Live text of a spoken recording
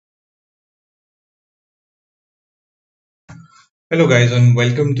Hello guys and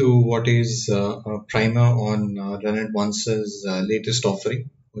welcome to what is a primer on RunItOnce's latest offering,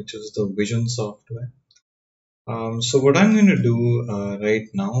 which is the Vision software. So what I'm going to do right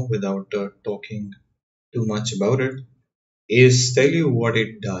now, without talking too much about it, is tell you what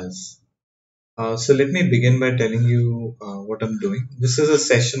it does. So let me begin by telling you what I'm doing. This is a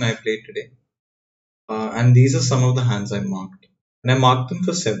session I played today, and these are some of the hands I marked, and I marked them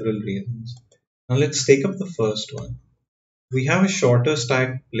for several reasons. Now let's take up the first one. We have a shorter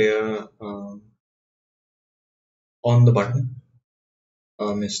stack player on the button,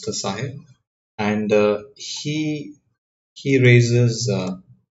 Mr. Sahil, and he raises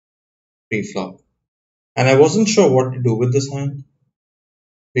preflop. And I wasn't sure what to do with this hand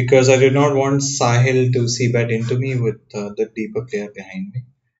because I did not want Sahil to see bet into me with the deeper player behind me.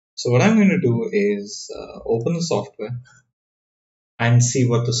 So what I'm going to do is open the software and see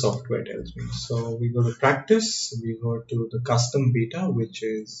what the software tells me. So we go to practice, we go to the custom beta, which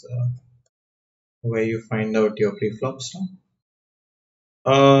is where you find out your preflop stuff.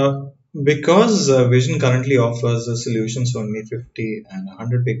 Uh, because Vision currently offers the solutions for only 50 and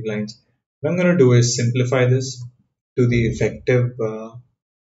 100 big blinds, what I'm going to do is simplify this to the effective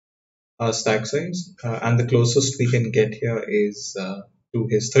stack size, and the closest we can get here is to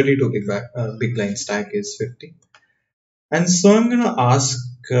his 32 big blind stack is 50. And so I'm going to ask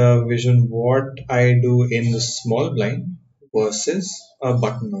Vision what I do in the small blind versus a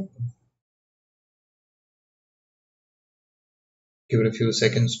button open. Give it a few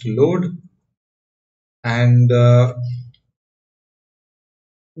seconds to load, and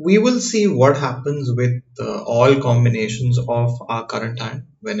we will see what happens with all combinations of our current hand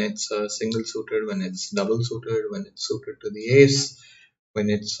when it's single suited, when it's double suited, when it's suited to the ace, when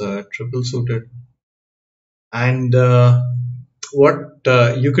it's triple suited. And what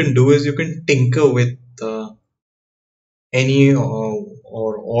you can do is you can tinker with any or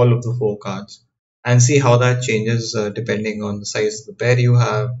all of the four cards and see how that changes depending on the size of the pair you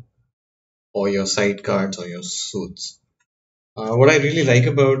have, or your side cards, or your suits. What I really like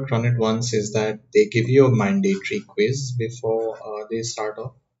about RunItOnce is that they give you a mandatory quiz before they start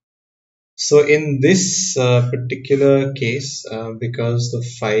off. So in this particular case, because the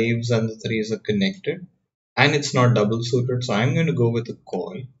fives and the threes are connected and it's not double suited, so I'm going to go with a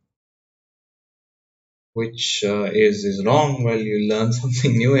call, which is wrong. Well, you learn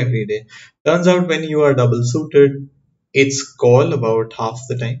something new every day. Turns out when you are double suited, it's call about half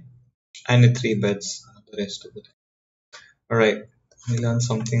the time and it three bets the rest of the time. All right, we learned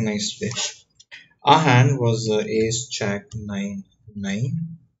something nice today. Our hand was ace jack 9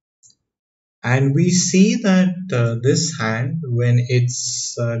 9, and we see that this hand, when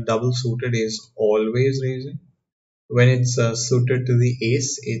it's double suited, is always raising. When it's suited to the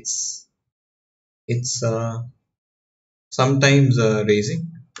ace, it's sometimes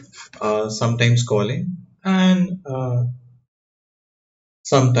raising, sometimes calling, and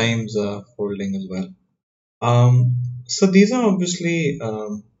sometimes folding as well. So these are obviously,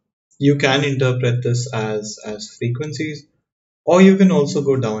 you can interpret this as frequencies, or you can also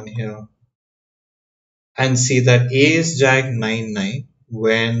go down here and see that ace jack 9 9,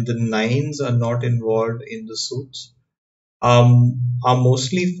 when the nines are not involved in the suits, are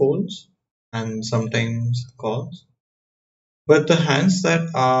mostly folds and sometimes calls, but the hands that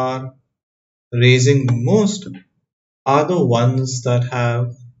are raising the most are the ones that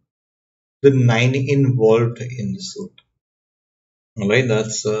have the 9 involved in the suit. Alright,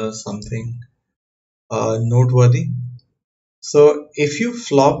 that's something noteworthy. So if you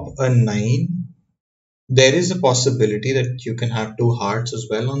flop a 9, there is a possibility that you can have two hearts as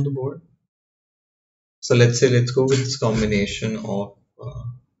well on the board. So let's go with this combination of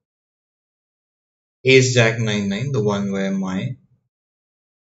ace jack 9 9, the one where my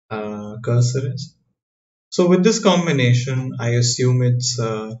cursor is. So with this combination, I assume it's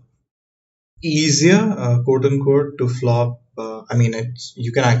easier, quote unquote, to flop. I mean,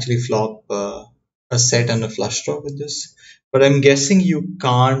 you can actually flop a set and a flush draw with this, but I'm guessing you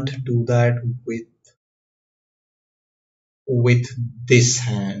can't do that with this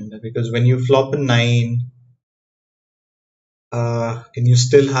hand, because when you flop a 9, can you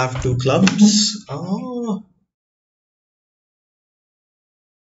still have two clubs? Oh,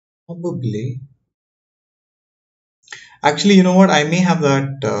 probably. Actually, you know what? I may have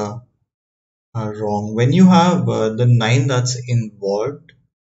that wrong. When you have the 9 that's involved,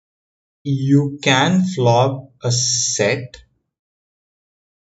 you can flop a set,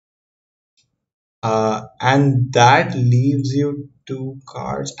 and that leaves you two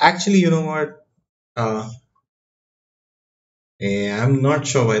cards. Actually, you know what? Uh, I'm not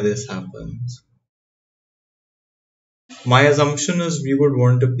sure why this happens. My assumption is we would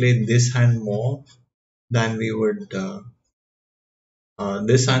want to play this hand more than we would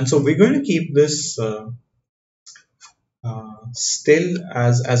this hand. So we're going to keep this still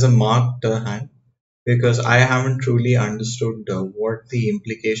as a marked hand because I haven't truly understood what the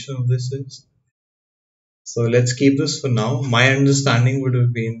implication of this is. So let's keep this for now. My understanding would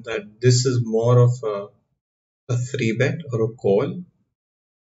have been that this is more of a three bet or a call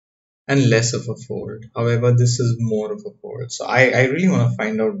and less of a fold. However, this is more of a fold. So I really want to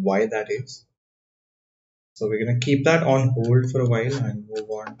find out why that is. So we're going to keep that on hold for a while and move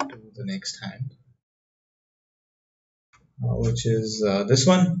on to the next hand, which is this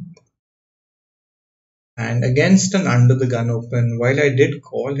one. And against an under the gun open, while I did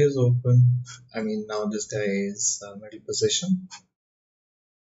call his open, I mean, now this guy is middle position.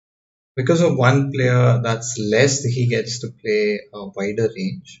 Because of one player that's less, he gets to play a wider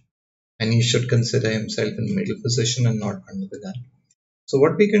range. And he should consider himself in middle position and not under the gun. So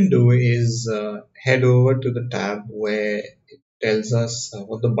what we can do is head over to the tab where it tells us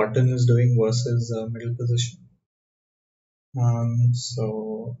what the button is doing versus middle position.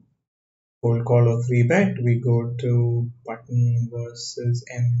 So cold call or three bet, we go to button versus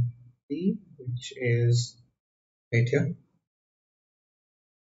MP, which is right here.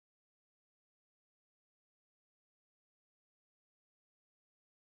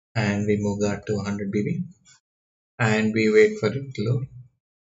 And we move that to 100 BB and we wait for it to load.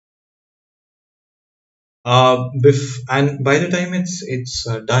 And by the time it's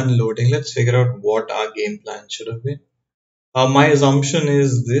done loading, let's figure out what our game plan should have been. My assumption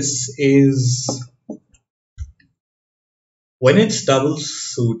is this is when it's double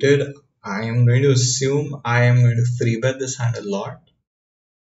suited, I am going to assume I am going to three bet this hand a lot.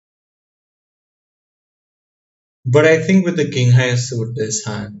 But I think with the king high suit, this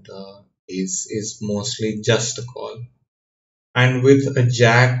hand is mostly just a call. And with a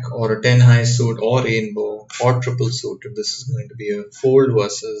jack or a 10 high suit or rainbow or triple suited, this is going to be a fold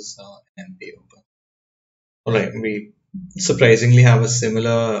versus MP open. Alright, we surprisingly have a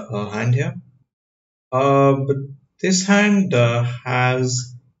similar hand here. But this hand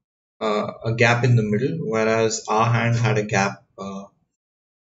has a gap in the middle, whereas our hand had a gap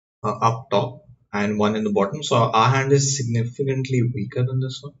up top and one in the bottom. So our hand is significantly weaker than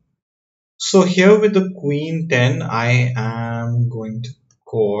this one. So here with the queen 10, I am going to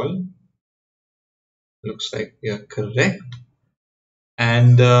call. Looks like we are correct.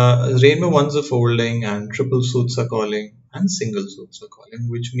 And rainbow ones are folding and triple suits are calling and single suits are calling,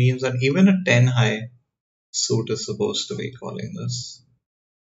 which means that even a 10 high suit is supposed to be calling this.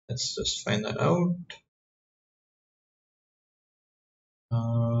 Let's just find that out.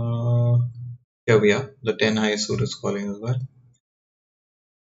 Here we are. The 10 high suit is calling as well.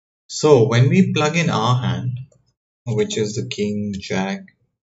 So when we plug in our hand, which is the king, jack,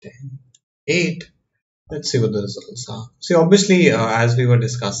 10, 8, let's see what the results are. See, obviously, as we were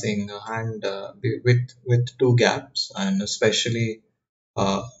discussing, a hand with two gaps and especially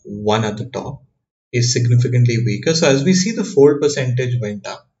one at the top is significantly weaker. So as we see, the fold percentage went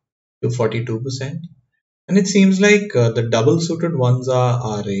up to 42%. And it seems like the double suited ones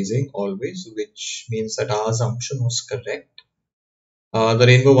are raising always, which means that our assumption was correct. The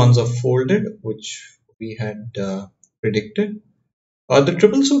rainbow ones are folded, which we had predicted. The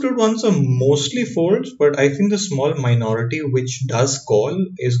triple suited ones are mostly folds, but I think the small minority which does call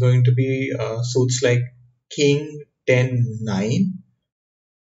is going to be suits like king 10 9.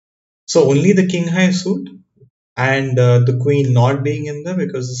 So only the king high suit and the queen not being in there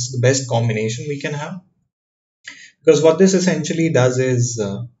because this is the best combination we can have. Because what this essentially does is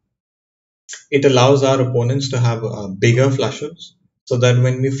it allows our opponents to have bigger flushes so that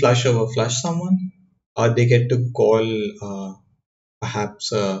when we flush over flush someone, they get to call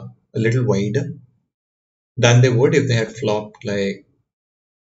perhaps a little wider than they would if they had flopped like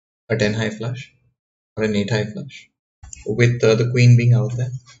a 10 high flush or an 8 high flush with the queen being out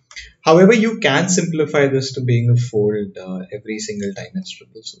there. However, you can simplify this to being a fold every single time it's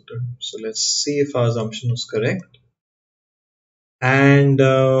triple suited. So let's see if our assumption was correct. And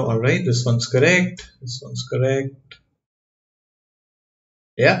alright, this one's correct. This one's correct.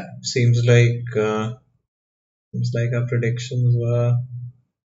 Yeah, seems like our predictions were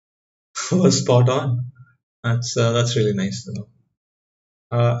spot on. That's really nice to know.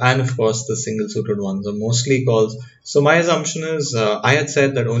 And of course, the single suited ones are mostly calls. So my assumption is I had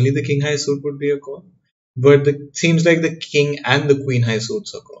said that only the king high suit would be a call, but it seems like the king and the queen high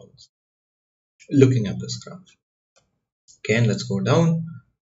suits are calls. Looking at this graph. Again, let's go down.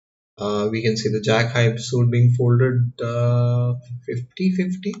 We can see the jack high suit being folded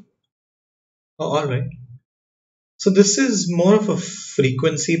 50-50. Oh, all right. So this is more of a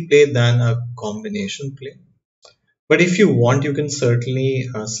frequency play than a combination play. But if you want, you can certainly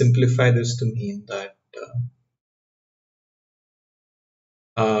simplify this to mean that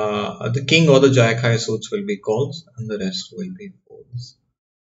the king or the jack high suits will be calls and the rest will be folds.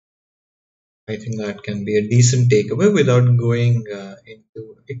 I think that can be a decent takeaway without going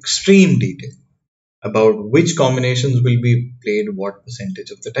into extreme detail about which combinations will be played what percentage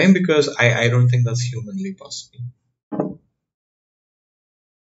of the time, because I don't think that's humanly possible.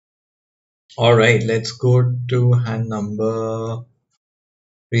 All right, let's go to hand number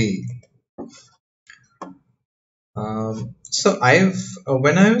three. So I've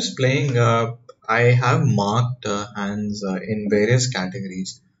when I was playing, I have marked hands in various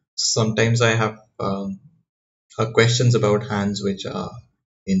categories. Sometimes I have questions about hands which are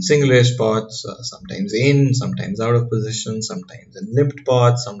in single spots, sometimes in, sometimes out of position, sometimes in limped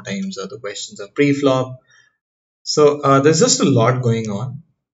pots, sometimes the questions are pre-flop. So there's just a lot going on.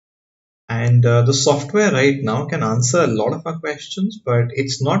 And the software right now can answer a lot of our questions, but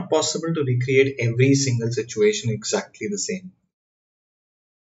it's not possible to recreate every single situation exactly the same.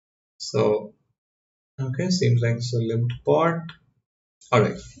 So, okay, seems like it's a limped pot.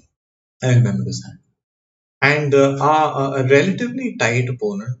 Alright, I remember this hand. And a relatively tight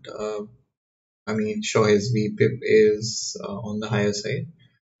opponent, I mean, sure, his VPIP is on the higher side.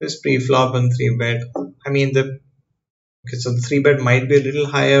 His pre-flop and 3-bet, I mean, okay, so the 3-bet might be a little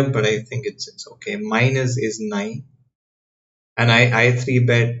higher, but I think it's okay. Mine is 9. And I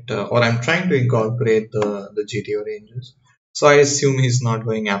 3-bet, or I'm trying to incorporate the GTO ranges. So I assume he's not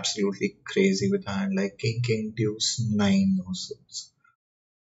going absolutely crazy with a hand like king, deuce, 9, no suits.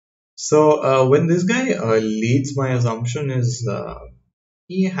 So when this guy leads, my assumption is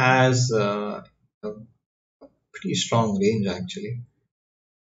he has a pretty strong range actually.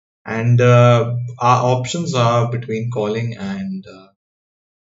 And our options are between calling and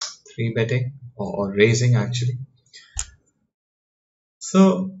 3-betting or raising actually.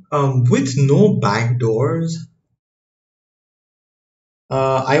 So with no backdoors,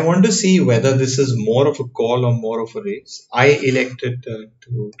 I want to see whether this is more of a call or more of a raise. I elected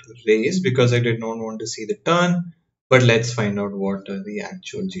to raise because I did not want to see the turn, but let's find out what the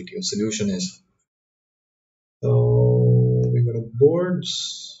actual GTO solution is. So we go to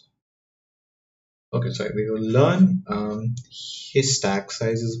boards. Okay, sorry, we go learn. His stack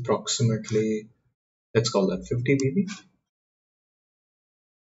size is approximately, let's call that 50 BB.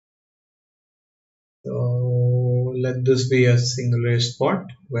 So let this be a single raise spot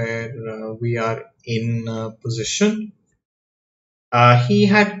where we are in position. He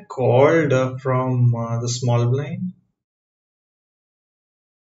had called from the small blind.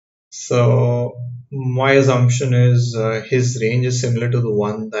 So my assumption is his range is similar to the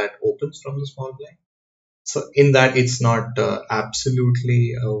one that opens from the small blind. So in that it's not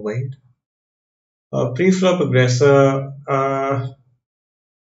absolutely wide. Pre-flop aggressor.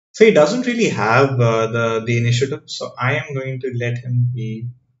 So he doesn't really have the initiative. So I am going to let him be.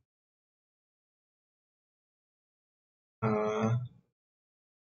 Uh,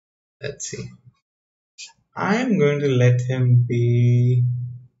 let's see. I am going to let him be.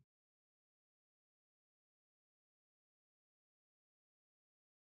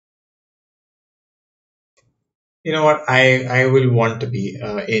 You know what? I will want to be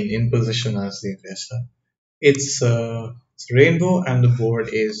in position as the aggressor. It's rainbow and the board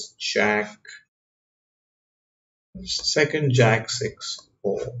is Jack. Second Jack 6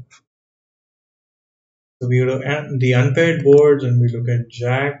 4. So we look at the unpaired boards and we look at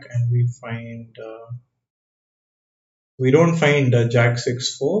Jack and we find we don't find Jack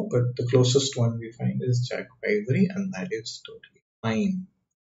 6 4, but the closest one we find is Jack 5 3, and that is totally fine.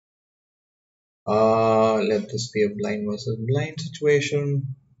 Let this be a blind versus blind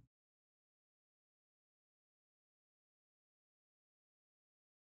situation.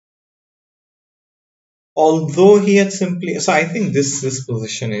 Although he had simply, so I think this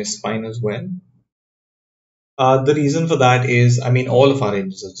position is fine as well. The reason for that is, I mean, all of our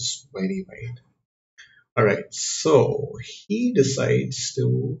ranges are just very wide. All right, so he decides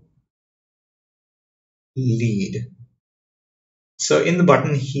to lead. So in the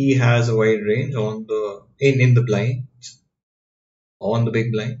button, he has a wide range on the in the blind, on the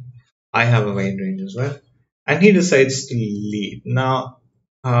big blind. I have a wide range as well, and he decides to lead. Now,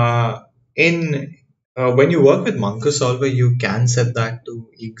 in when you work with Monka Solver, you can set that to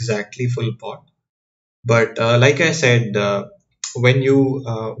exactly full pot. But like I said, when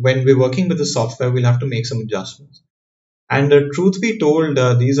we're working with the software, we'll have to make some adjustments. And truth be told,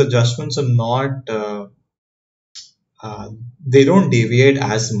 these adjustments are not uh, they don't deviate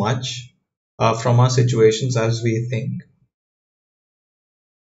as much from our situations as we think.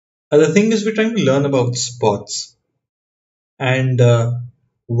 The thing is, we're trying to learn about spots, and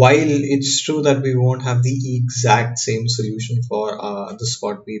while it's true that we won't have the exact same solution for the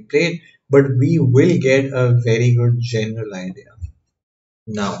spot we played, but we will get a very good general idea.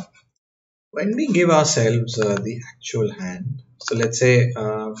 Now, when we give ourselves the actual hand, so let's say,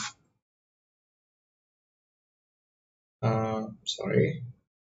 sorry,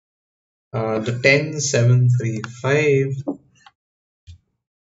 the 10-7-3-5,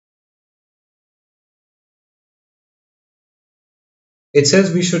 it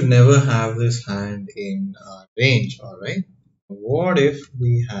says we should never have this hand in range, alright? What if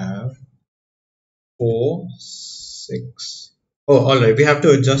we have 4-6? Oh, alright, we have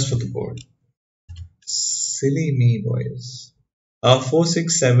to adjust for the board. Silly me, boys.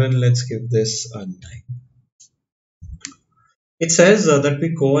 4-6-7, let's give this a 9. It says that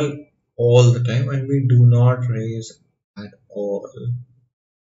we call all the time and we do not raise at all.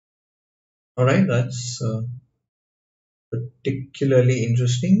 Alright, that's particularly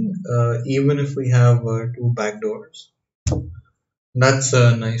interesting, even if we have two back doors. That's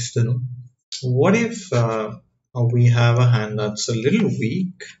nice to know. What if we have a hand that's a little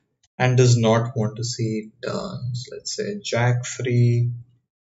weak and does not want to see turns? Let's say Jack 3,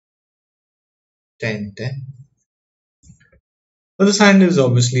 10-10. Well, this hand is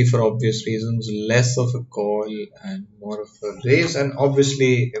obviously, for obvious reasons, less of a call and more of a raise. And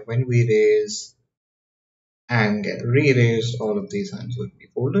obviously, when we raise and get re-raised, all of these hands will be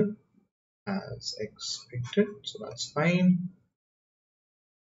folded as expected. So that's fine.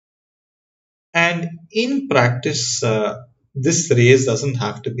 And in practice, this raise doesn't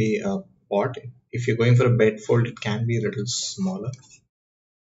have to be a pot. If you're going for a bet fold, it can be a little smaller.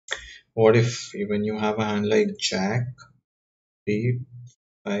 What if when you have a hand like Jack, 3,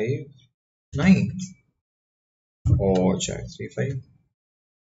 5, 9, or Jack 3, 5,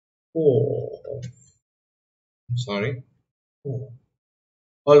 4? Sorry. 4.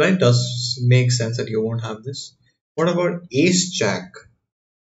 Alright, does make sense that you won't have this. What about Ace Jack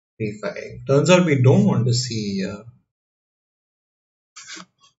 3, 5? Turns out we don't want to see.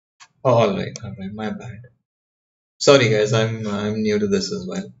 Oh, alright, my bad. Sorry guys, I'm new to this as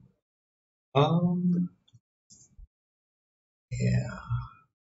well. Yeah.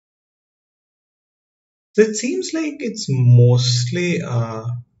 So it seems like it's mostly a,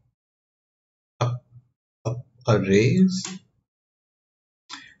 a, a raise.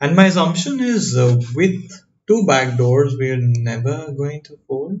 And my assumption is with two back doors, we're never going to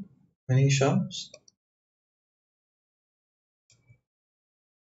fold many shoves.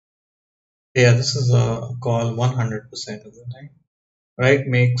 Yeah, this is a call 100% of the time. Right?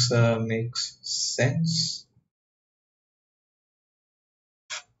 Makes sense.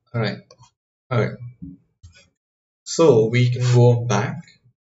 All right. All right. So we can go back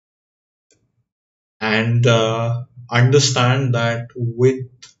and understand that with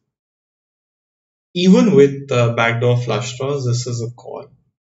even with backdoor flush draws, this is a call.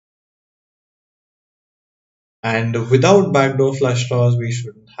 And without backdoor flush draws, we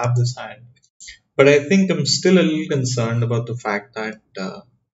shouldn't have this hand. But I think I'm still a little concerned about the fact that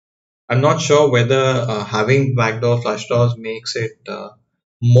I'm not sure whether having backdoor flush draws makes it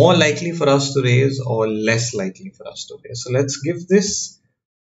more likely for us to raise or less likely for us to raise. So let's give this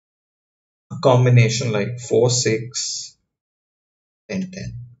a combination like 4-6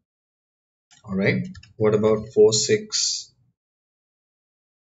 10-10. All right. What about 4-6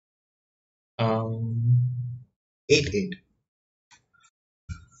 8-8?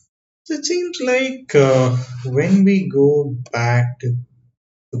 So it seems like when we go back to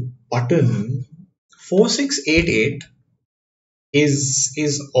the button, 4-6-8-8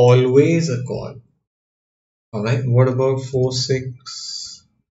 is always a call. All right. What about 4-6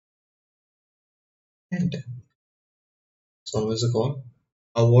 10-10? It's always a call.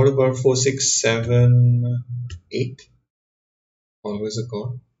 What about 4-6-7-8? Always a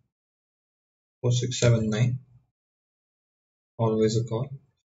call. 4-6-7-9? Always a call.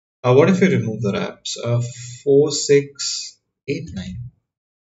 What if we remove the wraps? 4-6-8-9.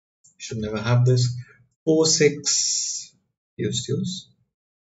 Should never have this. 4-6 use.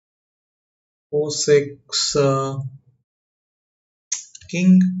 4-6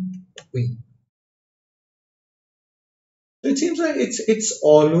 king queen. So it seems like it's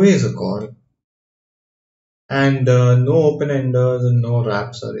always a call, and no open enders and no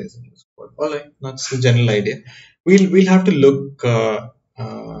wraps are raising this board. All right, that's the general idea. We'll have to look.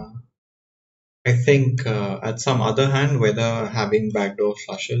 I think at some other hand whether having backdoor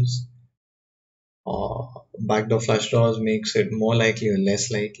flushes or backdoor flush draws makes it more likely or less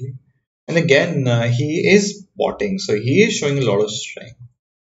likely. And again, he is botting, so he is showing a lot of strength.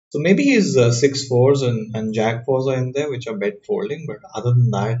 So maybe his 6 4s and jack fours are in there, which are bet folding. But other than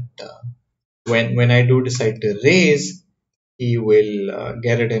that, when I do decide to raise, he will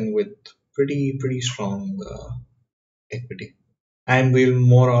get it in with pretty strong equity, and we'll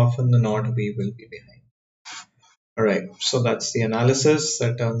more often than not we will be behind. All right, so that's the analysis.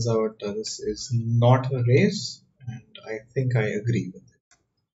 That turns out this is not a raise, and I think I agree with it.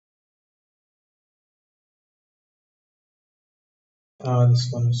 This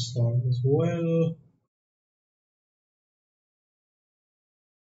one is solved as well.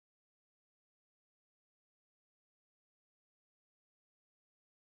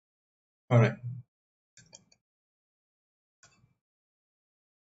 All right.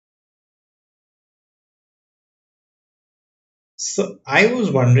 So I was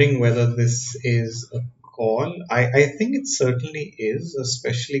wondering whether this is a call. I think it certainly is,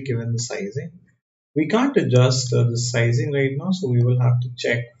 especially given the sizing. We can't adjust the sizing right now, so we will have to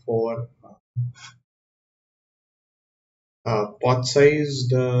check for pot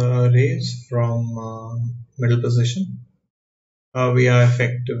sized raise from middle position. We are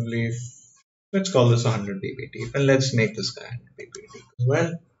effectively, let's call this 100 BPT, and let's make this guy 100 BPT as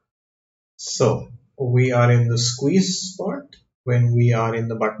well. So we are in the squeeze spot when we are in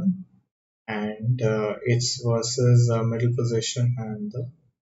the button, and it's versus middle position, and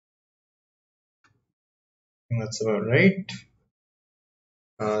that's about right.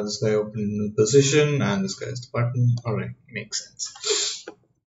 This guy open in the position, and this guy is the button. All right, makes sense.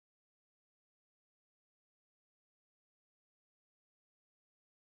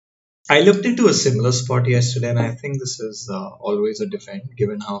 I looked into a similar spot yesterday, and I think this is always a defend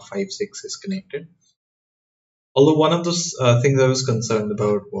given how 5 6 is connected. Although one of those things I was concerned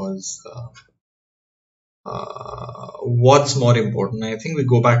about was what's more important. I think we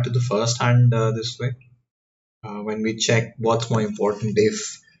go back to the first hand this way when we check what's more important.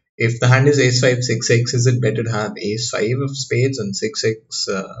 If the hand is ace 5 6 6, is it better to have ace 5 of spades and 6 6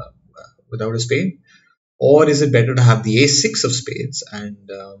 without a spade? Or is it better to have the ace 6 of spades and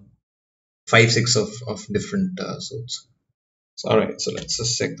 5 6 of different suits? So, all right, so let's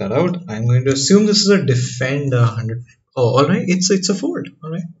just check that out. I'm going to assume this is a defend 100. Oh, all right, it's a fold.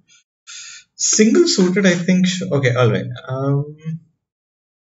 All right, single suited. I think. Okay, all right.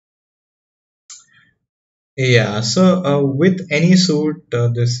 Yeah. So with any suit,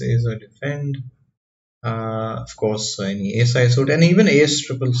 this is a defend. Of course, any ace high suit and even ace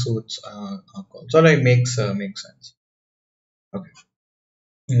triple suits are called. So that makes sense. Okay,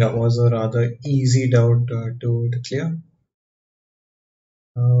 that was a rather easy doubt to clear.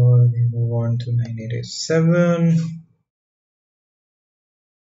 We move on to 9887,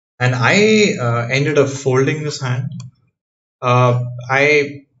 and I ended up folding this hand.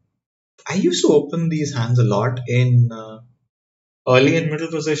 I used to open these hands a lot in early and middle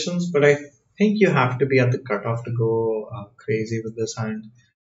positions, but I think you have to be at the cutoff to go crazy with this hand.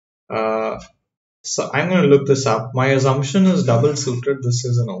 Uh, so I'm going to look this up. My assumption is double suited. This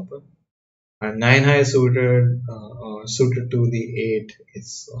is an open, and nine high suited, suited to the eight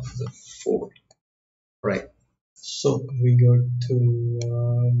is the fold. Right. So we go to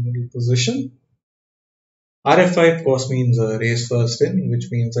middle position. RFI of course means raise first in, which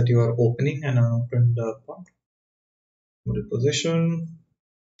means that you are opening an unopened pot. Middle position.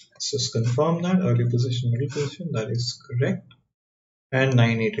 Let's just confirm that early position, middle position. That is correct. And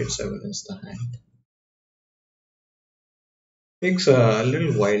 9887 is the hand. Takes a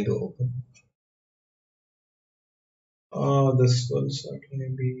little while to open. This will certainly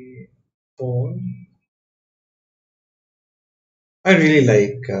be four. I really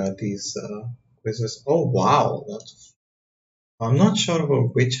like these quizzes. Oh wow, I'm not sure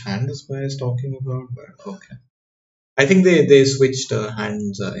about which hand this guy is talking about, but okay. I think they switched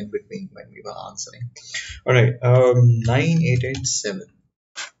hands in between when we were answering. All right, 9887.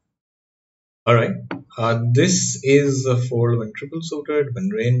 All right, this is a fold when triple suited, when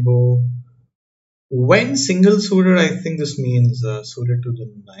rainbow. When single suited, I think this means suited to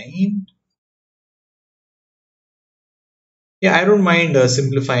the 9. Yeah, I don't mind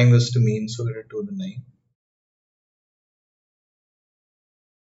simplifying this to mean suited to the 9.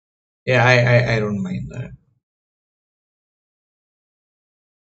 Yeah, I don't mind that.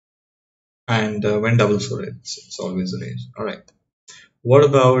 And when double suited, it's always a raise. All right. What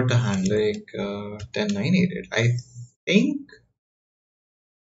about a hand like 10 9 8 8? I think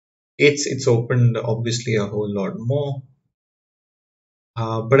it's opened obviously a whole lot more.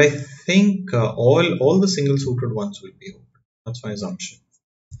 But I think all the single suited ones will be open. That's my assumption.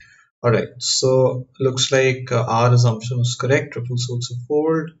 All right. So looks like our assumption was correct. Triple suits a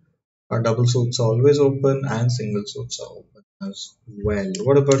fold. Double suits are always open and single suits are open as well.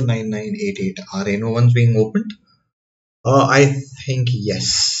 What about 9988? Are any ones being opened? I think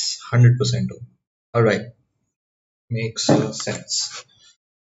yes, 100% open. All right, makes sense.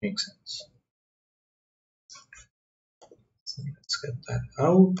 Makes sense. So let's get that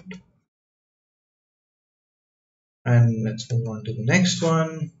out and let's move on to the next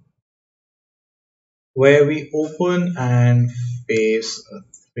one where we open and face a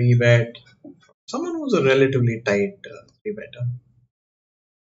three bet. Someone who's a relatively tight three better.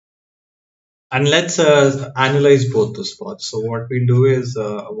 And let's analyze both the spots. So what we'll do is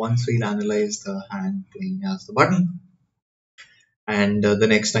once we'll analyze the hand playing as the button, and the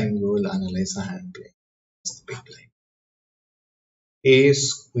next time we will analyze the hand playing as the big blind.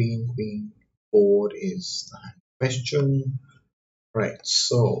 Ace, queen, queen, four is the hand question. Right,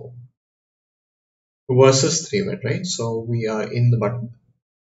 so versus three bet, right? So we are in the button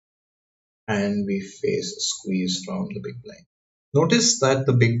and we face a squeeze from the big blind. Notice that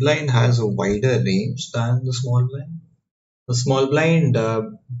the big blind has a wider range than the small blind. The small blind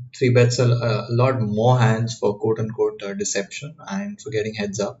three bets a lot more hands for quote unquote deception and for getting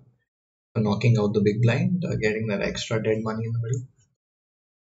heads up, for knocking out the big blind, getting that extra dead money in the middle.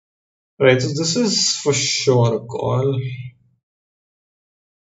 Alright, so this is for sure a call.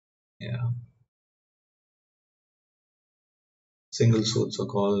 Yeah. Single suits are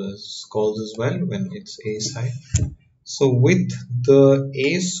calls as well when it's ace high. So with the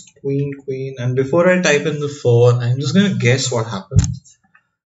ace, queen, queen, and before I type in the four, I'm just gonna guess what happens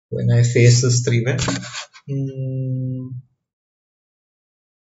when I face this three bet.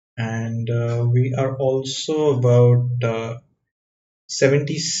 And we are also about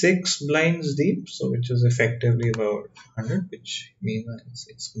 76 blinds deep, so which is effectively about 100, which means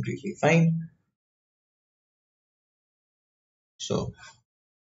it's completely fine. So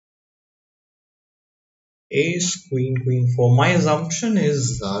ace, queen, queen, four. My assumption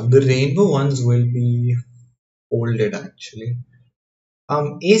is the rainbow ones will be folded actually.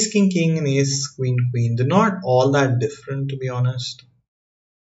 Ace, king, king, and ace, queen, queen. They're not all that different to be honest.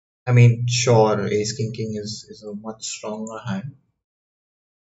 I mean, sure, ace, king, king is a much stronger hand,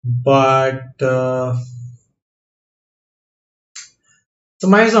 but so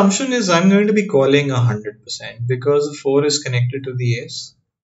my assumption is I'm going to be calling 100% because the 4 is connected to the ace.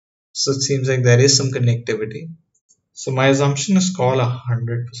 So it seems like there is some connectivity. So my assumption is call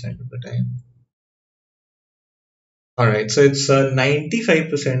 100% of the time. Alright, so it's a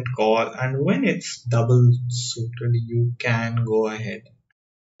 95% call, and when it's double suited, you can go ahead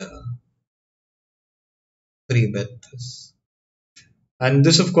and 3-bet this. And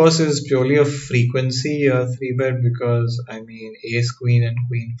this, of course, is purely a frequency 3-bet because I mean, ace, queen, and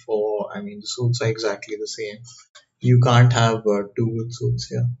queen 4, I mean, the suits are exactly the same. You can't have two good suits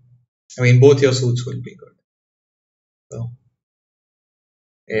here. I mean, both your suits will be good. So,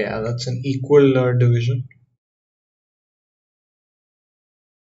 yeah, that's an equal division.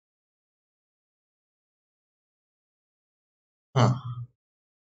 Huh.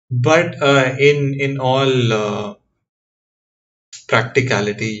 But in all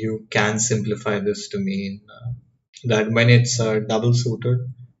practicality, you can simplify this to mean that when it's double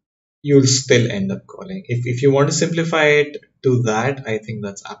suited, you'll still end up calling. If you want to simplify it to that, I think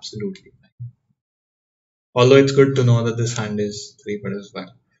that's absolutely fine. Although it's good to know that this hand is 3-bet as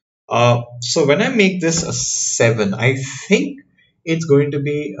well. So when I make this a 7, I think it's going to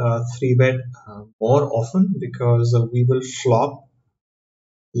be a 3-bet more often because we will flop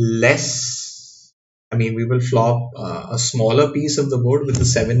less. I mean, we will flop a smaller piece of the board with the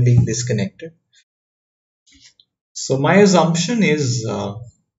 7 being disconnected. So my assumption is the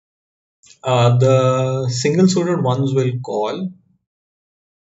single suited ones will call,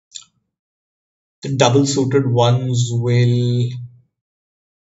 the double suited ones will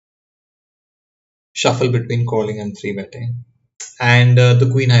shuffle between calling and 3-betting, and the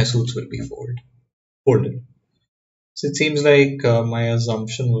queen high suits will be folded. So it seems like my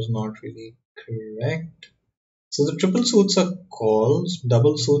assumption was not really correct. So the triple suits are calls,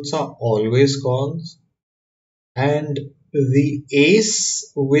 double suits are always calls, and the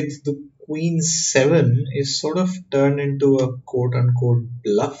ace with the queen 7 is sort of turned into a quote unquote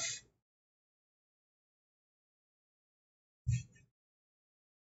bluff.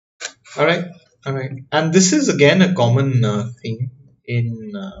 Alright, alright. And this is again a common thing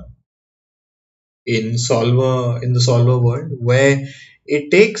in in the solver world where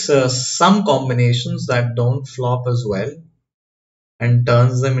it takes some combinations that don't flop as well and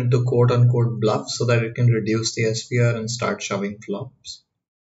turns them into quote unquote bluffs so that it can reduce the SPR and start shoving flops.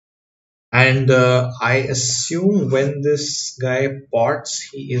 And I assume when this guy pots,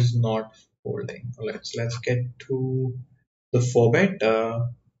 he is not folding. Let's get to the four bet.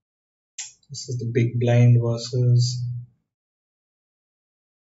 This is the big blind versus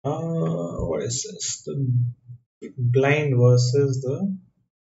what is this? The big blind versus the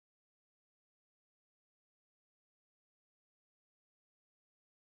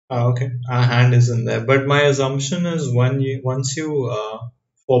okay. Our hand is in there, but my assumption is once you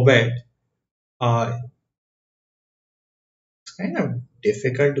four bet, it's kind of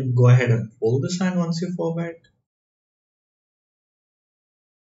difficult to go ahead and fold this hand once you four bet.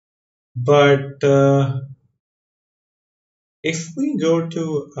 But if we go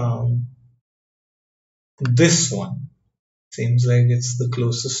to this one, seems like it's the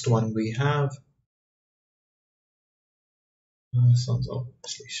closest one we have. Sounds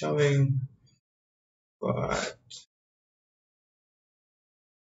obviously shoving, but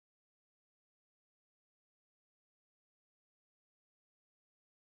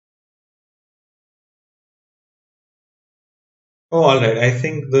oh, all right. I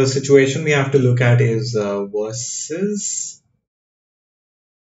think the situation we have to look at is versus.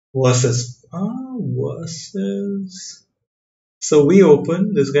 So we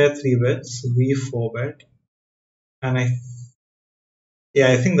open. This guy three bets. We four bet, and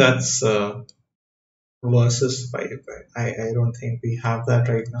I think that's versus five bet. I don't think we have that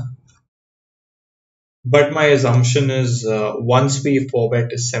right now. But my assumption is once we four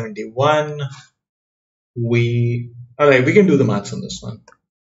bet is 71, we all right. We can do the maths on this one.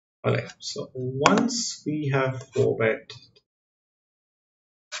 All right. So once we have four bet,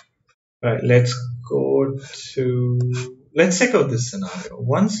 all right. Let's check out this scenario.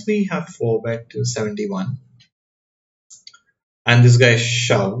 Once we have four bet to 71, and this guy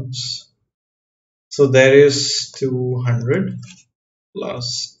shoves, so there is 200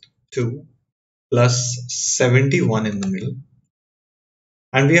 plus 2 plus 71 in the middle,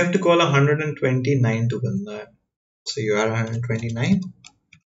 and we have to call 129 to win that. So you add 129,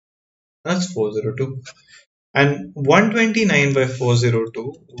 that's 402. And 129 by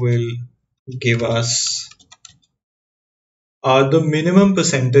 402 will give us the minimum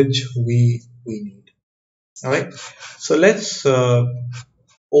percentage we need. All right. So let's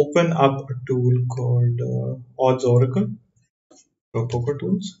open up a tool called Odds Oracle for poker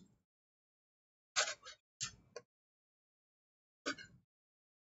tools.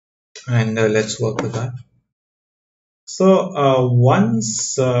 And let's work with that. So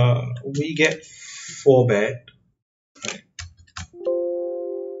once we get four bet, right,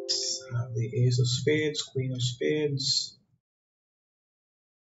 let's have the ace of spades, queen of spades,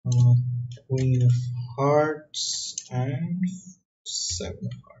 uh, queen of hearts, and seven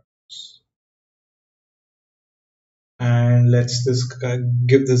of hearts. And let's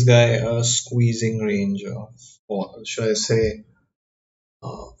give this guy a squeezing range of, or should I say,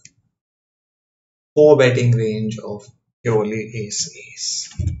 uh, four betting range of purely ace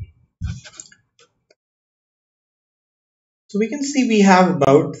ace. So we can see we have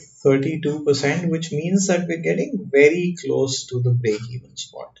about 32%, which means that we're getting very close to the break-even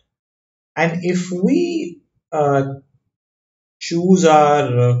spot. And if we choose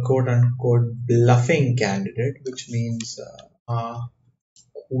our quote-unquote bluffing candidate, which means our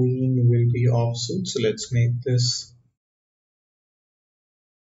queen will be offsuit. So let's make this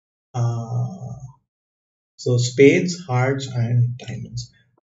uh, so spades, hearts, and diamonds.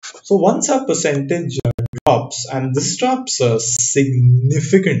 So once our percentage drops, and this drops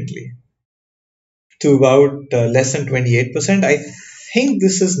significantly to about less than 28%, I think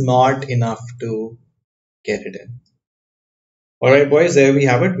this is not enough to get it in. All right, boys, there we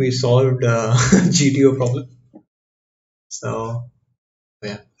have it. We solved GTO problem. So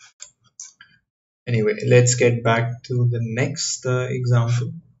yeah. Anyway, let's get back to the next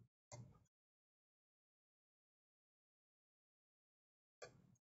example.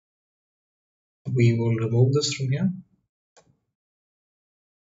 We will remove this from here,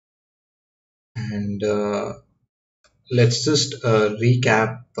 and let's just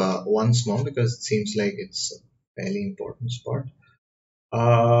recap once more because it seems like it's a fairly important spot.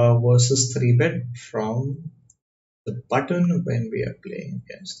 Versus 3 bet from the button when we are playing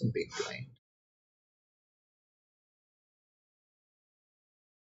against the big blind.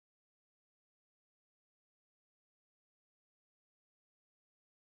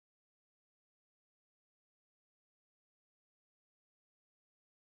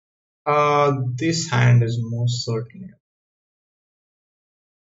 This hand is most certainly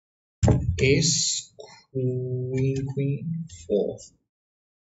ace, queen, queen, four.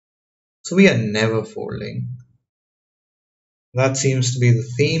 So we are never folding. That seems to be the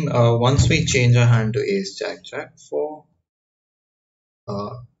theme. Once we change our hand to ace jack jack 4,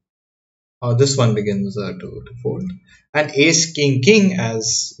 uh, this one begins to fold. And ace king king,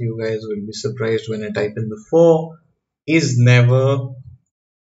 as you guys will be surprised when I type in the 4, is never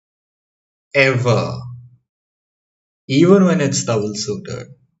ever, even when it's double suited,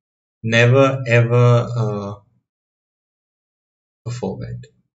 never ever a 4 bet.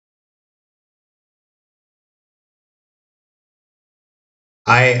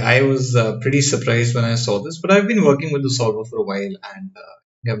 I was pretty surprised when I saw this, but I've been working with the solver for a while and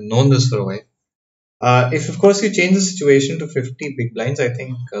have known this for a while. If of course you change the situation to 50 big blinds, I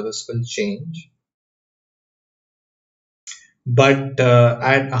think this will change. But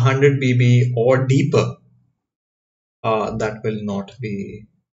at 100 BB or deeper, that will not be.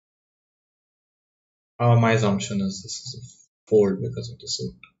 My assumption is this is a fold because of the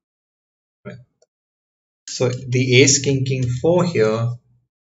suit. Right. So the ace king king 4 here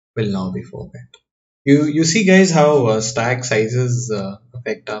will now be 4 bet. You see guys how stack sizes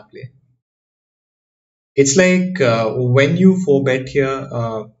affect our play. It's like when you 4 bet here,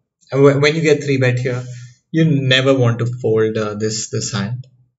 when you get 3 bet here, you never want to fold this hand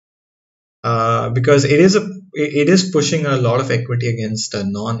because it is pushing a lot of equity against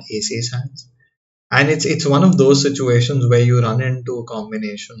non ace hands, and it's one of those situations where you run into a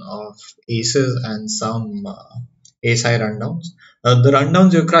combination of aces and some ace high rundowns. The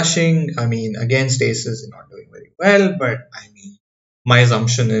rundowns you're crushing, I mean, against aces you're not doing very well, but I mean, my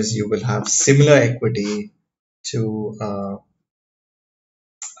assumption is you will have similar equity to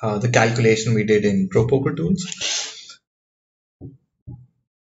the calculation we did in Pro Poker Tools.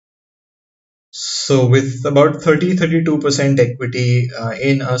 So with about 30-32% equity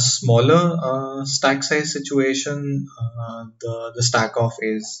in a smaller stack size situation, the stack off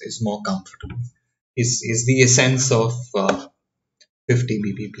is more comfortable. Is the essence of 50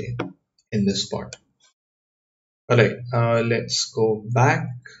 BP play in this spot. All right, let's go back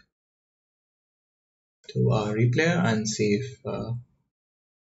to our replayer and see if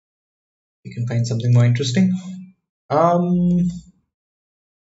we can find something more interesting. Um,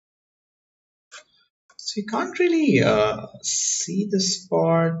 so you can't really see the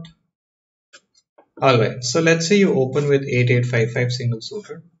spot. Alright, so let's say you open with 8855 single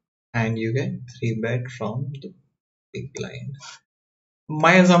suited and you get 3 bet from the big blind.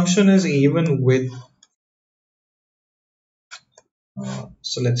 My assumption is even with,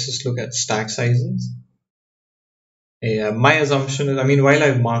 so let's just look at stack sizes. Yeah, my assumption is, I mean, while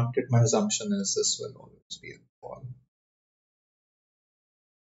I've marked it, my assumption is this will always be a call.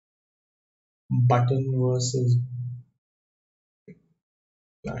 Button versus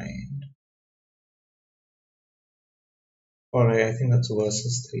blind. Alright, I think that's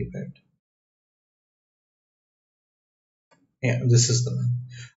versus 3 bet. Yeah, this is the one.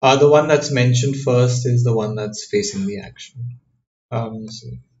 The one that's mentioned first is the one that's facing the action. So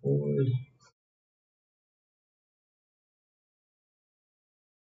fold.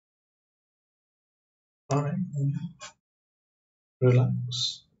 Alright,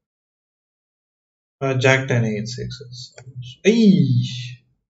 relax. Jack 10 8 6.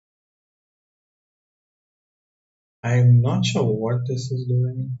 I'm not sure what this is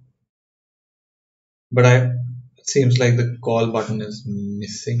doing, but it seems like the call button is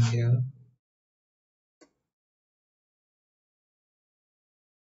missing here.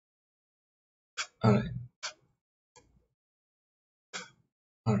 All right,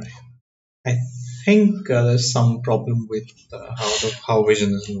 all right. I think there's some problem with how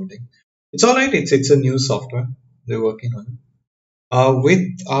Vision is loading. It's all right. It's a new software. They're working on it.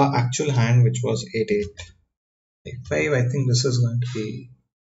 With our actual hand, which was 8855, I think this is going to be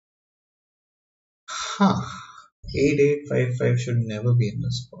 8855 should never be in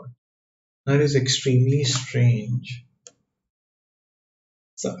this spot. That is extremely strange.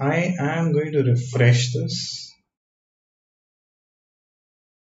 So I am going to refresh this.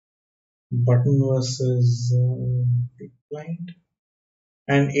 Button versus big blind.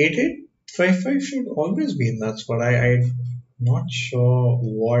 And 8855 should always be in that spot. I'm not sure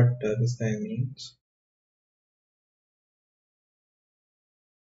what this guy means.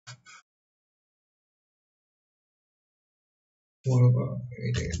 What about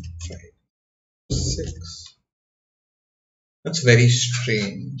 8856? That's very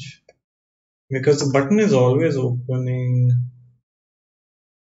strange. Because the button is always opening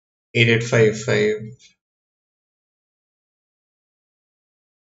 8855.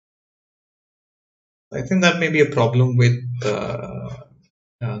 I think that may be a problem with the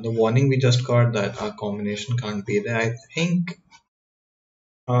warning we just got that our combination can't be there. I think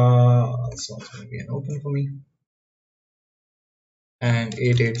this one's going to be an open for me. and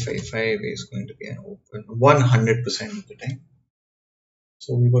 8855 is going to be an open 100% of the time.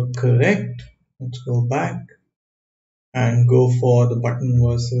 So we were correct. Let's go back and go for the button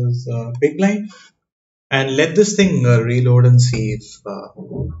versus big blind and let this thing reload and see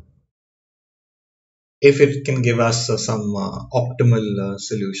if it can give us some optimal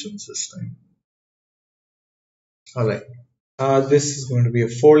solutions this time. All right. This is going to be a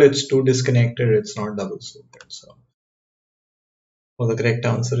fold. It's too disconnected. It's not double suited. So, well, the correct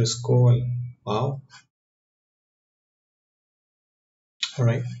answer is call. Wow. All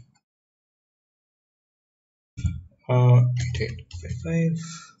right. 8855.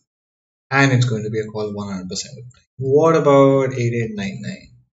 And it's going to be a call 100% of the time. What about 8899?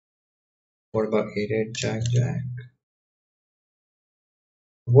 What about 88 Jack Jack?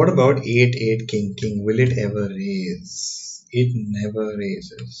 What about 88 King King? Will it ever raise? It never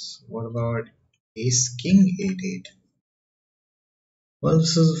raises. What about Ace King 88? Well,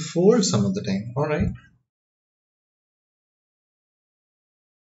 this is a fold some of the time. Alright.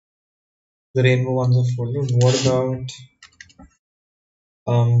 The rainbow ones are folded. What about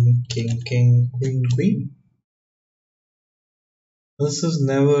King King Queen Queen? This is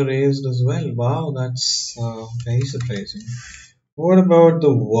never raised as well. Wow, that's very surprising. What about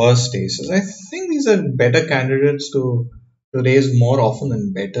the worst aces? I think these are better candidates to raise more often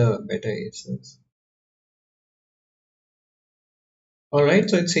than better aces. Alright,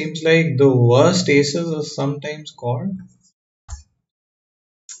 so it seems like the worst aces are sometimes called,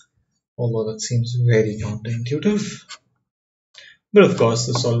 although that seems very counterintuitive. But of course,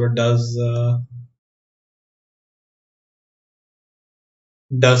 the solver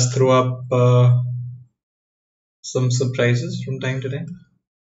does throw up some surprises from time to time.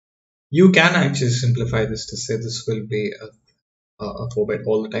 You can actually simplify this to say this will be a 4-bet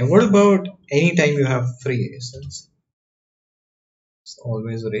all the time. What about anytime you have free aces? It's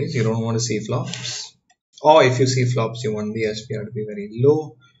always a raise. You don't want to see flops. Or if you see flops, you want the SPR to be very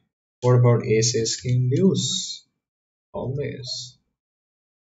low. What about ace king deuce? Always.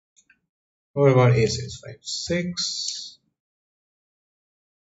 What about ace 5 6?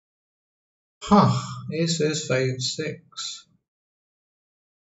 Ace 5 6.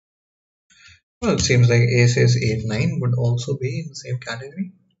 Well, it seems like ace 8 9 would also be in the same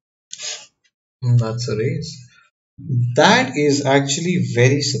category. That's a raise. That is actually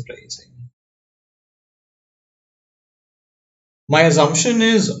very surprising. My assumption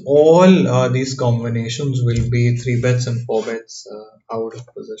is all these combinations will be 3 bets and 4 bets out of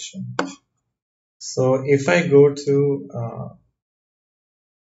position. So if I go to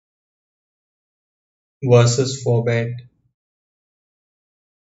versus 4 bet,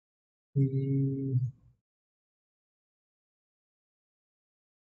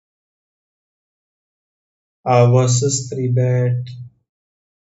 versus 3 bet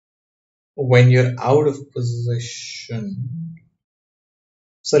when you're out of position.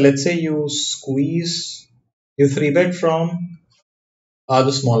 So let's say you squeeze, you 3 bet from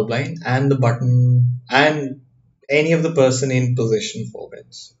the small blind and the button and any of the person in position 4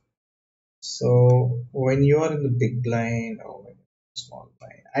 bets. So when you are in the big blind or small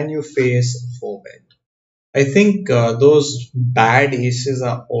blind and you face a 4 bet, I think those bad aces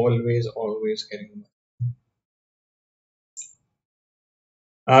are always getting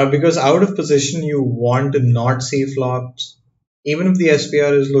because out of position you want to not see flops. Even if the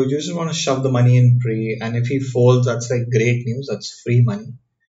SPR is low, you just want to shove the money in pre, and if he folds, that's like great news. That's free money.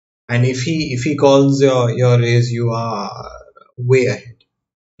 And if he calls your raise, you are way ahead.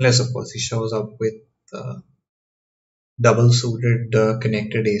 Unless of course he shows up with double suited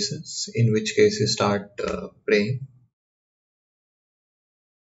connected aces, in which case you start praying.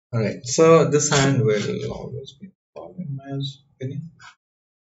 Alright, so this hand will always be called in my opinion.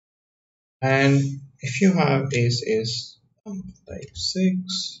 And if you have ace 5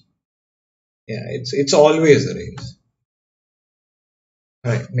 6, yeah, it's always a raise.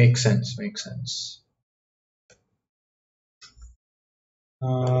 Alright, makes sense.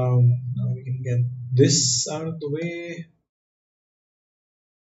 Now we can get this out of the way.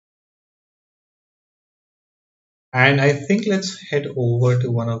 And I think let's head over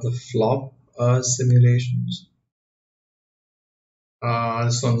to one of the flop simulations.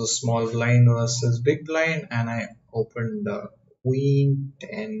 This one's a small blind versus big blind, and I opened queen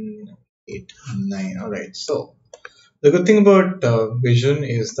 10 8 9. Alright, so the good thing about vision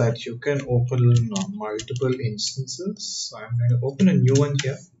is that you can open multiple instances. So I'm going to open a new one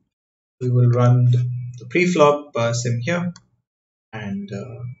here. We will run the pre-flop sim here and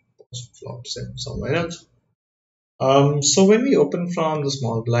post-flop sim somewhere else. So when we open from the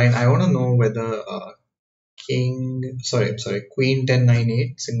small blind, I want to know whether queen 10 9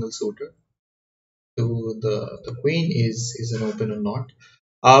 8 single suited to the queen is an open or not.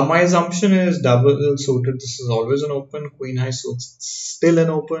 My assumption is double suited. This is always an open. Queen high suits still an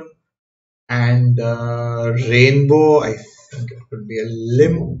open, and rainbow. I think it could be a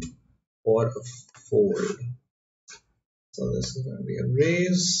limp or a fold. So this is going to be a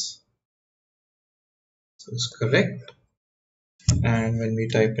raise. So it's correct. And when we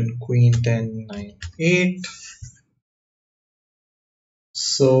type in queen 10 9 8,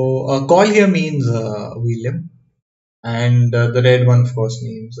 so call here means we limp, and the red one of course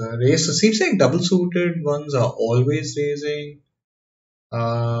means raise. So it seems like double suited ones are always raising.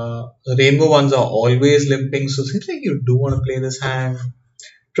 Rainbow ones are always limping. So it seems like you do want to play this hand.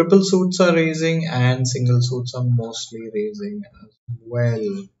 Triple suits are raising, and single suits are mostly raising as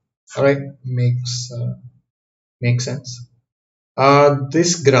well. All right, makes sense.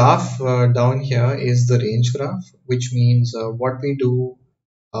 This graph down here is the range graph, which means what we do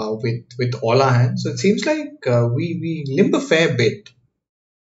with all our hands. So it seems like we limp a fair bit,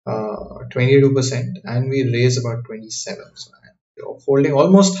 22%, and we raise about 27. So you're folding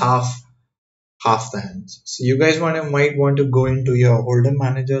almost half the hands. So you guys might want to go into your hold'em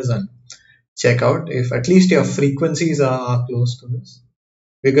managers and check out if at least your frequencies are close to this.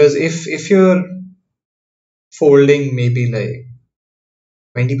 Because if you're folding maybe like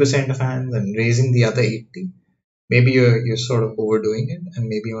 20% of hands and raising the other 80, maybe you're sort of overdoing it and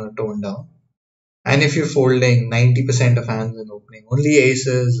maybe you want to tone down. And if you're folding 90% of hands and opening only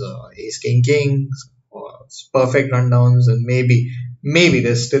aces or ace king kings or perfect rundowns, and maybe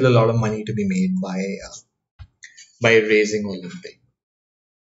there's still a lot of money to be made by raising or limping.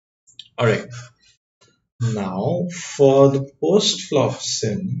 All right. Now for the post flop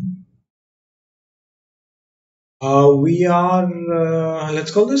sim, we are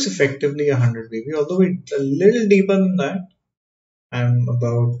let's call this effectively 100 BB. Although it's a little deeper than that. I'm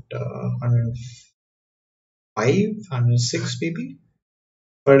about 105, 106 BB.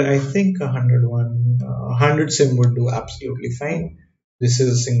 But I think 100 sim would do absolutely fine. This is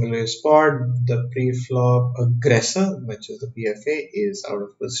a single A spot. The pre-flop aggressor, which is the PFA, is out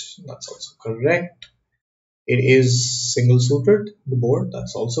of position. That's also correct. It is single suited, the board.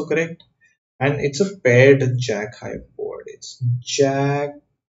 That's also correct. And it's a paired jack high board. It's jack,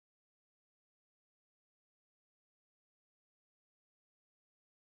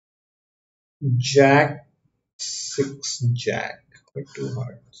 jack, 6, jack with 2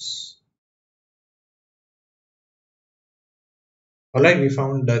 hearts. Alright, we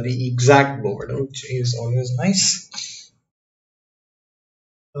found the exact board, which is always nice.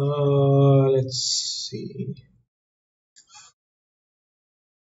 Let's see.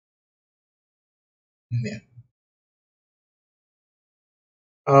 Yeah.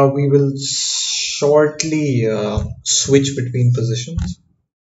 We will shortly switch between positions.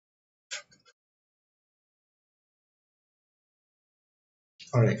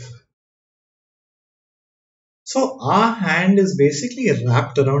 Alright. So our hand is basically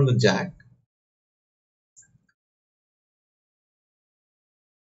wrapped around the jack.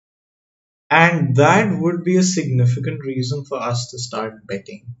 And that would be a significant reason for us to start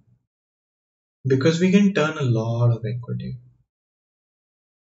betting. Because we can turn a lot of equity.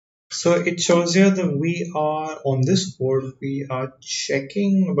 So it shows here that we are on this board, we are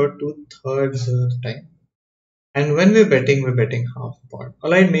checking about 2/3 of the time. And when we're betting half pot.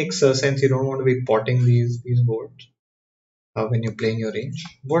 Alright, makes sense. You don't want to be potting these boards when you're playing your range.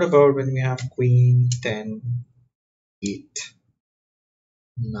 What about when we have queen 10 8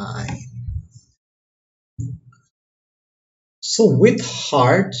 9? So with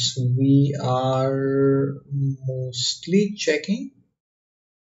hearts, we are mostly checking.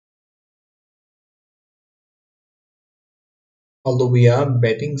 Although we are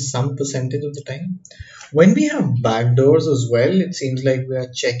betting some percentage of the time. When we have backdoors as well, it seems like we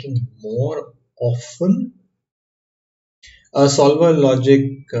are checking more often. Solver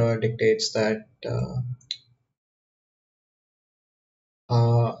logic dictates that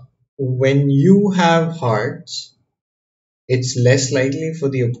when you have hearts, it's less likely for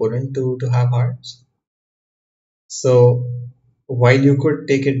the opponent to have hearts. So while you could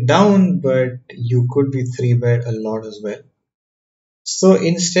take it down, but you could be 3-bet a lot as well. So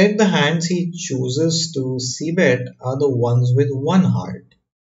instead, the hands he chooses to c-bet are the ones with one heart.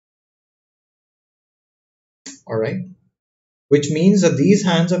 Alright. Which means that these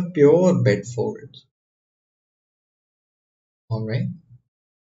hands are pure bet folds. Alright.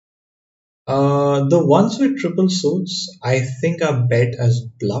 The ones with triple suits, I think, are bet as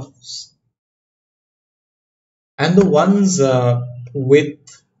bluffs. And the ones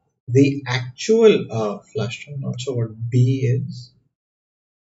with the actual flush draw. Not sure what B is.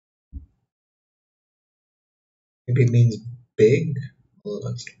 Maybe it means big. Well,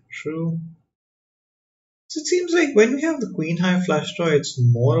 that's not true. So it seems like when we have the queen high flush draw, it's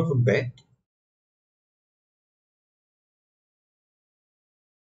more of a bet.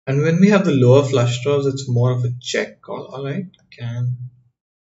 And when we have the lower flush draws, it's more of a check call. Alright, can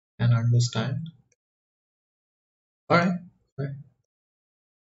understand. Alright. Right.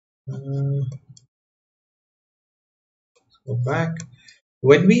 Go back.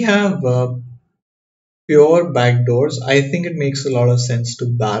 When we have pure backdoors, I think it makes a lot of sense to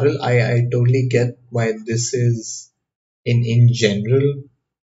barrel. I totally get why this is in general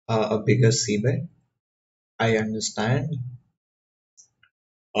a bigger c bet. I understand.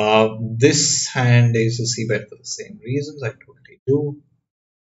 This hand is a c bet for the same reasons. I totally do.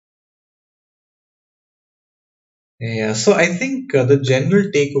 Yeah, so I think the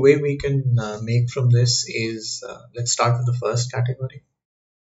general takeaway we can make from this is let's start with the first category.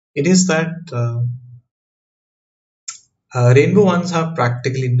 It is that rainbow ones have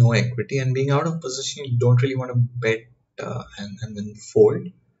practically no equity, and being out of position, you don't really want to bet and then fold.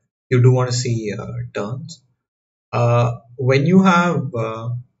 You do want to see turns. When you have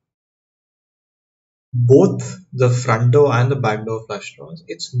both the front door and the back door flush draws,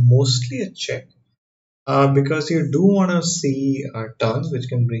 it's mostly a check because you do want to see turns which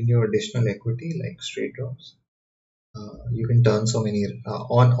can bring you additional equity like straight draws. You can turn so many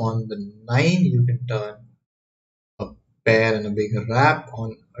on the 9 you can turn a pair and a bigger wrap.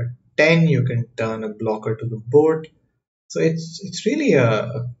 On a 10 you can turn a blocker to the board. So it's really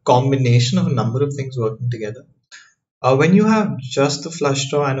a combination of a number of things working together. When you have just the flush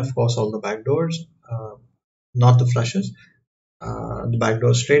draw and of course all the back doors, not the flushes, the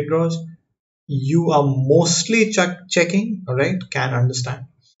backdoor straight draws, you are mostly checking, all right, can understand.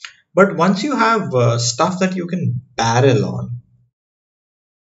 But once you have stuff that you can barrel on,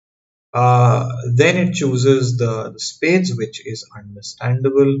 then it chooses the spades, which is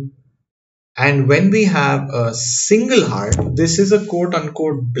understandable. And when we have a single heart, this is a quote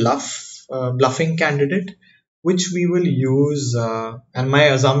unquote bluffing candidate, which we will use. And my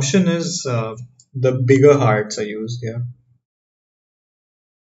assumption is the bigger hearts are used here.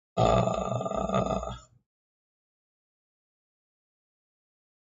 Uh,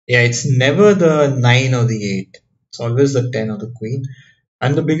 yeah, it's never the 9 or the 8. It's always the 10 or the queen.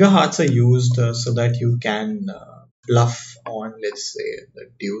 And the bigger hearts are used so that you can bluff on, let's say, the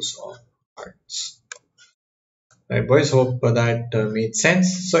deuce of hearts. Right, boys, hope that made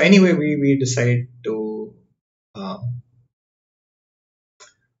sense. So anyway, we decide uh,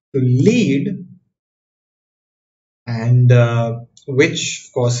 to lead, and which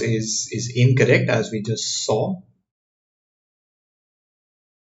of course is incorrect as we just saw.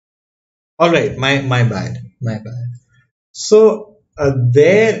 All right, my bad, my bad. So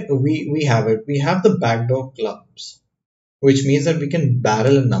there we have it. We have the backdoor clubs, which means that we can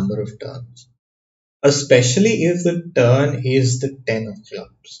barrel a number of turns, especially if the turn is the 10 of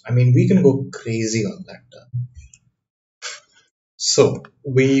clubs. I mean, we can go crazy on that turn. So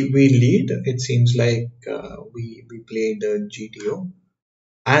we lead. It seems like we played GTO,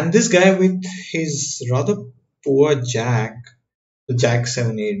 and this guy with his rather poor jack, the jack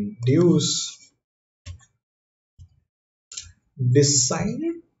 7-8 deuce,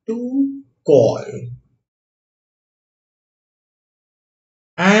 decided to call.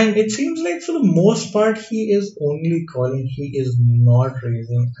 And it seems like for the most part he is only calling. He is not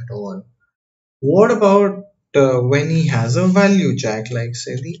raising at all. What about when he has a value jack, like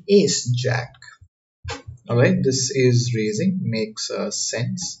say the ace jack? Alright, this is raising, makes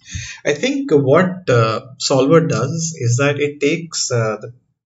sense. I think what solver does is that it takes the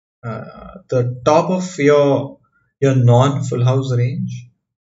top of your non full house range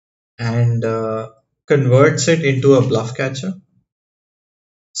and converts it into a bluff catcher.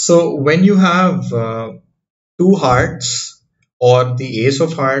 So when you have two hearts or the ace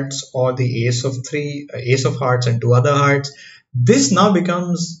of hearts or the ace of hearts and two other hearts, this now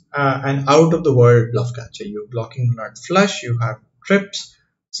becomes an out of the world bluff catcher. You're blocking nut flush, you have trips,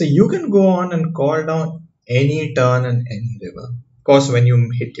 so you can go on and call down any turn and any river. Of course, when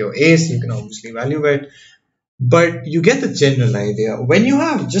you hit your ace, you can obviously value bet, but you get the general idea. When you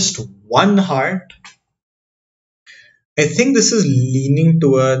have just one heart, I think this is leaning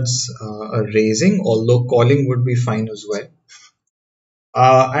towards a raising, although calling would be fine as well.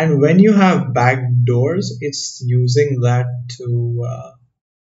 And when you have back doors, it's using that to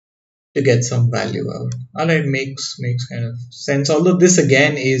get some value out. Alright, makes kind of sense. Although this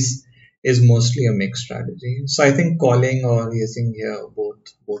again is is mostly a mixed strategy. So I think calling or raising here both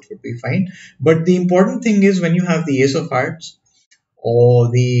would be fine. But the important thing is when you have the ace of hearts or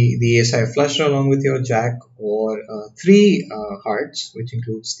the ace high flush along with your jack, or three hearts, which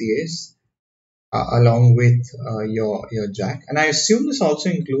includes the ace, along with your jack, and I assume this also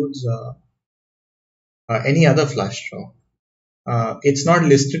includes any other flush draw. It's not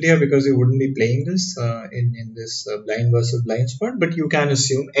listed here because you wouldn't be playing this in this blind versus blind spot, but you can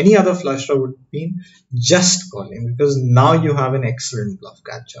assume any other flush draw would mean just calling, because now you have an excellent bluff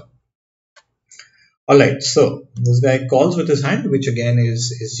catch up. Alright, so this guy calls with his hand, which again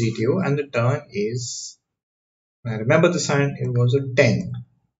is GTO, and the turn is, I remember this hand, it was a 10.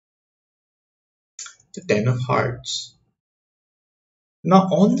 The 10 of hearts. Now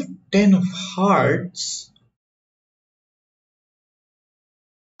on the 10 of hearts,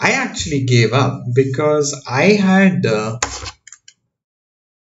 I actually gave up because I had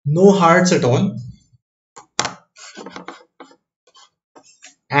no hearts at all,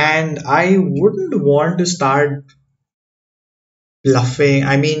 and I wouldn't want to start bluffing.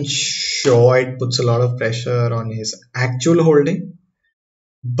 I mean, sure, it puts a lot of pressure on his actual holding,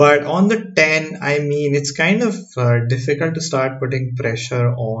 but on the 10, I mean, it's kind of difficult to start putting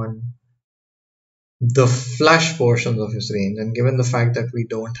pressure on the flush portions of his range, and given the fact that we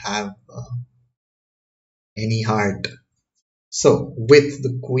don't have any heart. So with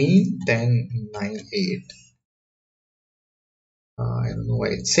the queen, 10, 9, 8. I don't know why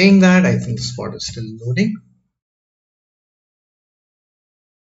it's saying that. I think the spot is still loading.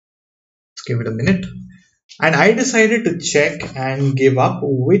 Let's give it a minute. And I decided to check and give up,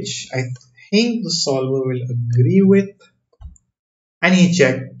 which I think the solver will agree with. And he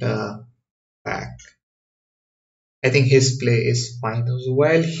checked back. I think his play is fine as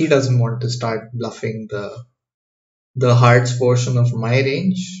well. He doesn't want to start bluffing the hearts portion of my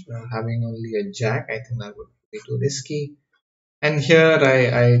range, having only a jack. I think that would be too risky. And here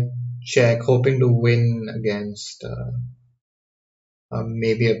I check, hoping to win against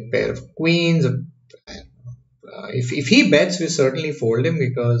maybe a pair of queens. If he bets, we certainly fold him,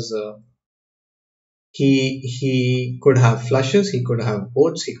 because he could have flushes, he could have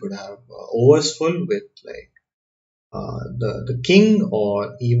boats, he could have overs full with like the king,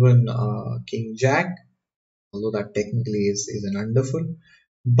 or even king jack, although that technically is an underfull.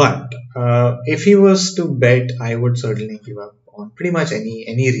 But if he was to bet, I would certainly give up on pretty much any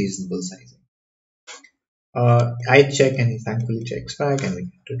reasonable sizing. I check, and he thankfully checks back, and we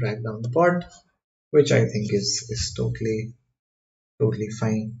get to drag down the pot, which I think is totally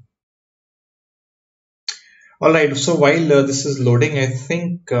fine. Alright, so while this is loading, I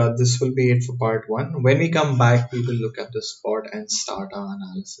think this will be it for part 1. When we come back, we will look at the spot and start our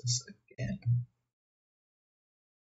analysis again.